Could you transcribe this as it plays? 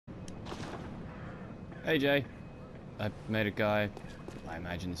Hey Jay, I made a guy. I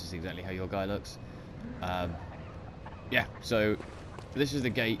imagine this is exactly how your guy looks. Um, yeah, so this is the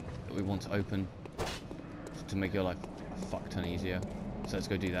gate that we want to open to make your life a fuck ton easier. So let's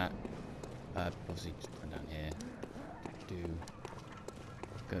go do that. Obviously, just run down here.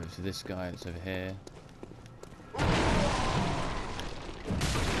 Go to this guy that's over here.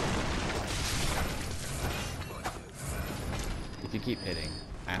 If you keep hitting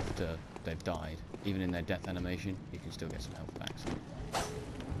after they've died, even in their death animation, you can still get some health back. So.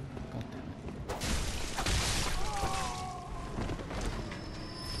 God damn it.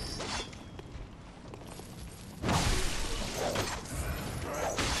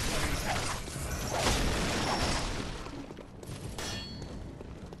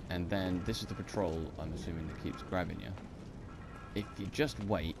 And then this is the patrol, I'm assuming, that keeps grabbing you. If you just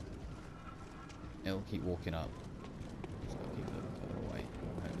wait, it'll keep walking up. Just gotta keep looking further away.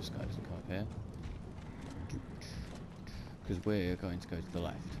 I hope this guy doesn't come up here. Because we're going to go to the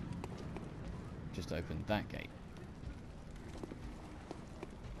left. Just open that gate.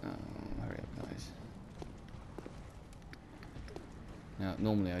 Oh, hurry up, guys. Now,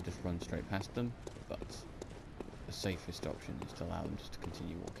 normally I just run straight past them, but the safest option is to allow them just to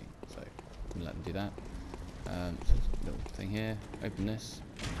continue walking. So, I'm gonna let them do that. So there's a little thing here. Open this.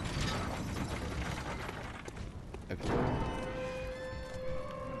 Open the door.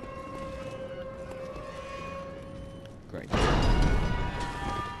 Great.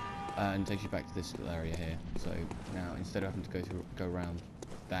 And takes you back to this little area here. So now instead of having to go around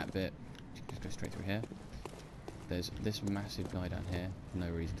that bit, you just go straight through here. There's this massive guy down here. No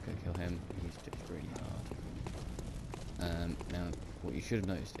reason to go kill him. He's just really hard. Now what you should have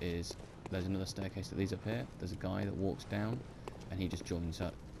noticed is there's another staircase that leads up here. There's a guy that walks down, and he just joins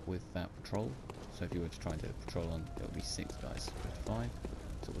up with that patrol. So if you were to try and do a patrol on, it would be 6 guys, 5.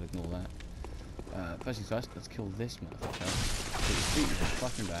 So we'll ignore that. First things first, let's kill this motherfucker. So you shoot his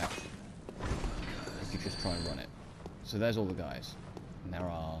fucking back if you just try and run it. So there's all the guys. And there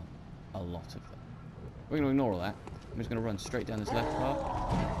are a lot of them. We're going to ignore all that. I'm just going to run straight down this left path.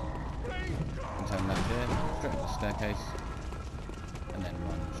 And turn left here, straight up the staircase. And then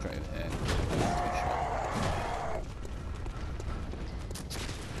run straight over here. To get shot.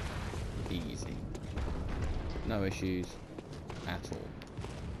 Easy. No issues at all.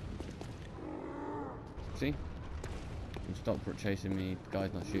 See? You can stop chasing me, the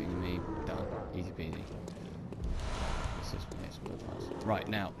guy's not shooting me, done. Easy peasy. This is small parts. Right,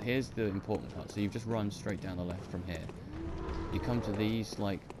 now, here's the important part. So you've just run straight down the left from here. You come to these,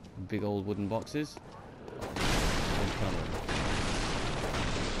 like, big old wooden boxes.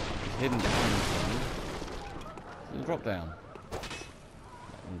 It's hidden behind this one. There's a drop down.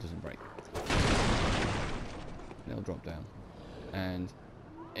 That one doesn't break. Little drop down. And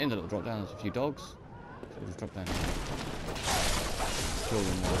in the little drop down there's a few dogs. So we'll just drop down here. Kill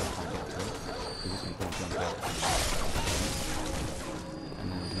them while I can't get to them. Because this one's going to jump out. And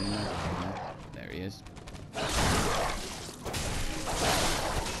then there's another one. There he is.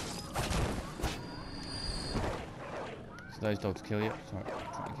 So those dogs kill you. Sorry,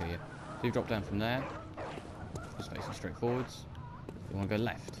 trying to kill you. So you drop down from there. Just facing straight forwards. You want to go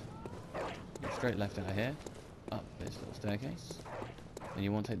left. Straight left out of here. Up this little staircase. And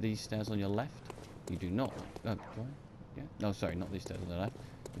you want to take these stairs on your left. You do not. Yeah. No, sorry, not these stairs on the left.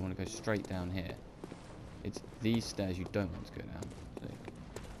 You want to go straight down here. It's these stairs you don't want to go down. So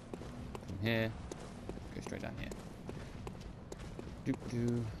from here, go straight down here.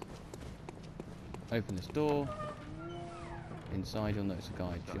 Open this door. Inside, you'll notice a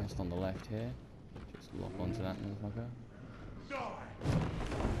guy just on the left here. Just lock onto that motherfucker.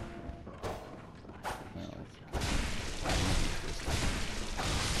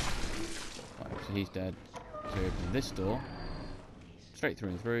 So he's dead. So we open this door. Straight through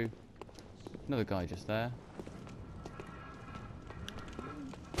and through. Another guy just there.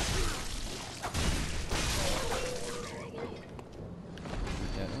 He's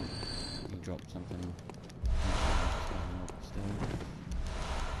dead. Oh, he dropped something.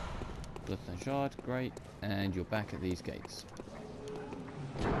 Bloodstone shard, great. And you're back at these gates.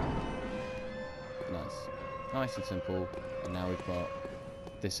 Nice. Nice and simple. And now we've got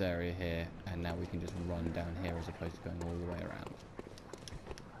this area here, and now we can just run down here as opposed to going all the way around.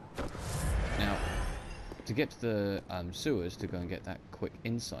 Now, to get to the sewers to go and get that quick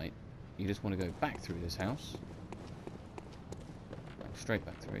insight, you just want to go back through this house. Straight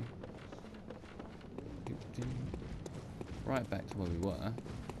back through. Right back to where we were.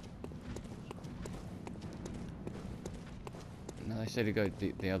 Now they say to go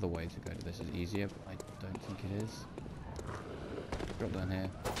the other way to go to this is easier, but I don't think it is. Drop down here.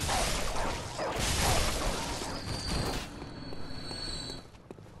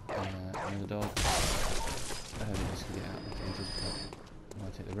 Another dog. Just to get out of the dangers, but I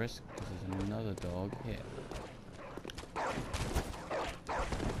might take the risk because there's another dog here.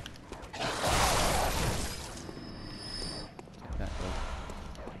 Take that dog.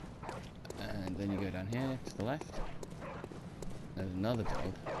 And then you go down here to the left. There's another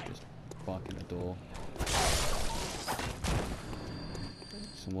dog just barking at the door.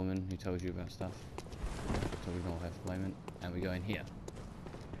 Some woman who tells you about stuff. So we ignore her for the moment. And we go in here.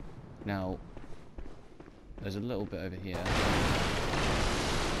 Now, there's a little bit over here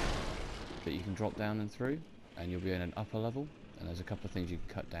that you can drop down and through, and you'll be in an upper level, and there's a couple of things you can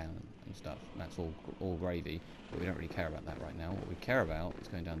cut down and stuff, and that's all gravy, but we don't really care about that right now. What we care about is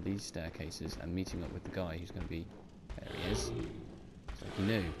going down these staircases and meeting up with the guy who's going to be... There he is. It's like he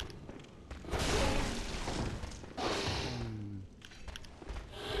knew.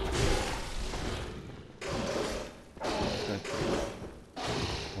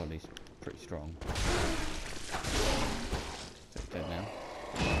 Well, he's pretty strong. So he's dead now.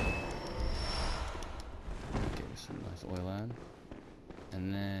 Get us some nice oil on.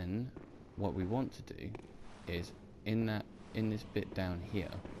 And then what we want to do is in this bit down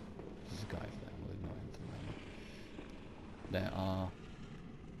here, there's a guy for that, we'll ignore him for the moment.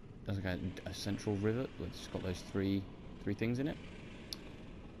 There's a central rivet which has got those three things in it.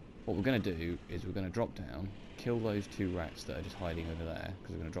 What we're going to do is we're going to drop down, kill those 2 rats that are just hiding over there,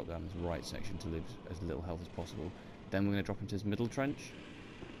 because we're going to drop down this right section to lose as little health as possible. Then we're going to drop into this middle trench.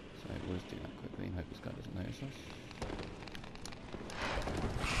 So we'll just do that quickly and hope this guy doesn't notice us.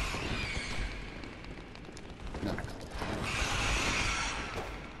 No.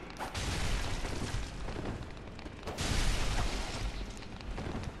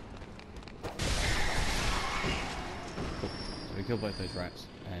 Cool. So we kill both those rats.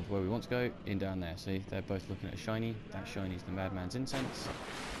 And where we want to go, in down there. See, they're both looking at a shiny. That shiny is the Madman's Incense,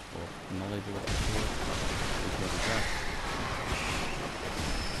 or knowledge, or whatever it's called.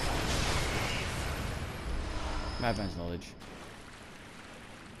 Madman's knowledge.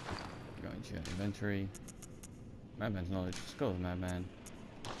 Go into your inventory. Madman's knowledge. Skull of the Madman.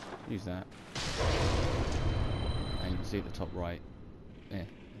 Use that. And you can see at the top right. Yeah, I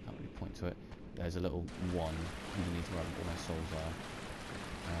can't really point to it. There's a little 1 underneath where all my souls are.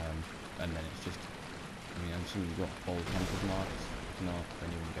 And then it's just, I mean, I'm assuming you've got bold compass marks. If not, then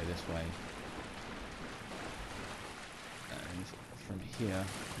you want to go this way. And from here,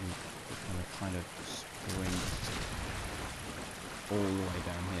 you kind of sprint all the way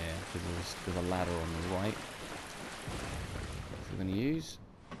down here, because there's a ladder on the right. Which we're going to use.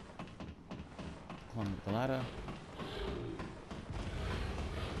 Climb up the ladder.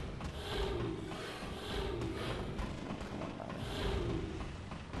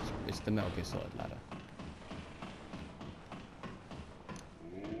 It's the Metal Gear Solid ladder.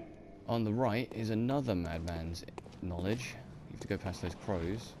 On the right is another Madman's knowledge. You have to go past those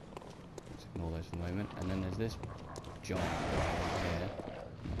crows. Let's ignore those for the moment. And then there's this giant guy over here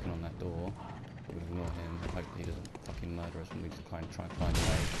knocking on that door. We'll ignore him. Hopefully he doesn't fucking murder us when we just try and find a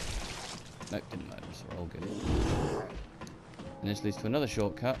way. Nope, didn't murder us. We're all good. And this leads to another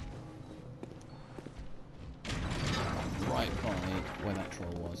shortcut. Right by where that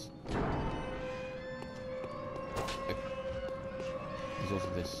troll was. There's also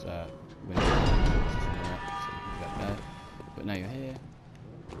this window, so you can get there. But now you're here,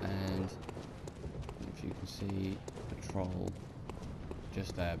 and if you can see the troll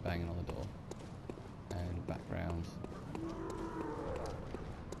just there banging on the door, and back round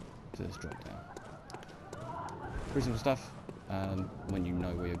to this drop down. Pretty simple stuff. When you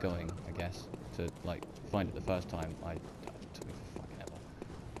know where you're going, I guess. To like find it the first time, it took me for fucking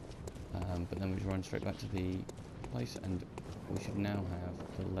ever. But then we just run straight back to the place, and we should now have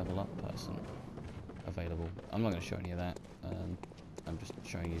the level up person available. I'm not going to show any of that. I'm just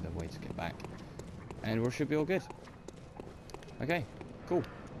showing you the way to get back, and we should be all good. Okay, cool.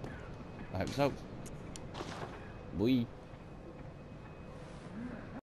 I hope this helps. Bye.